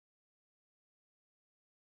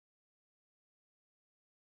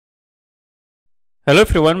Hello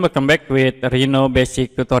everyone, welcome back with Rhino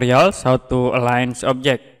basic tutorials how to align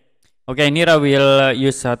object. Okay, here I will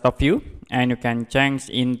use top view and you can change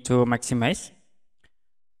into maximize.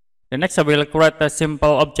 The next I will create a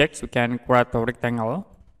simple objects. We can create a rectangle.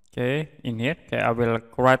 Okay, in here, I will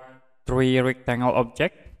create 3 rectangle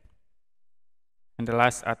object and the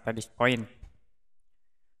last at this point.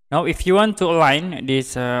 Now if you want to align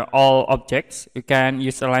these all objects, you can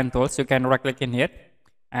use align tools. You can right click in here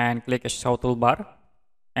and click a show toolbar,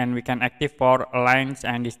 and we can active for aligns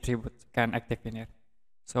and distribute. Can active in here,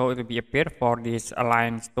 so it will be appear for these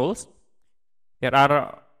align tools. There are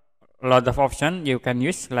a lot of options you can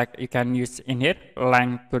use, like you can use in here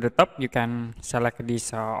align to the top. You can select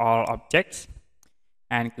these all objects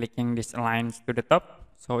and clicking this aligns to the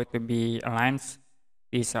top, so it will be aligns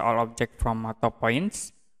these all object from top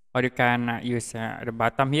points, or you can use the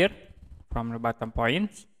bottom here from the bottom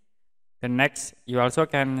points. The next, you also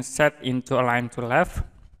can set into align to left.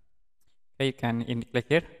 Okay, you can click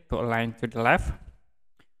here to align to the left,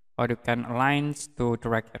 or you can align to the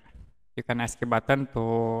right here. You can escape button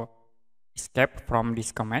to escape from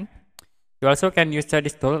this command. You also can use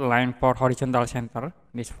this tool align for horizontal center,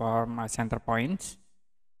 this for center points,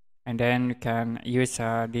 and then you can use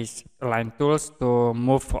these align tools to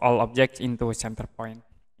move all objects into center point.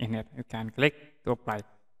 In here, you can click to apply.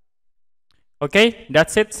 Okay,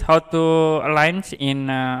 that's it. How to align in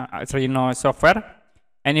Rhino software.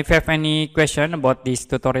 And if you have any question about this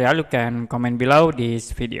tutorial, you can comment below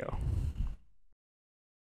this video.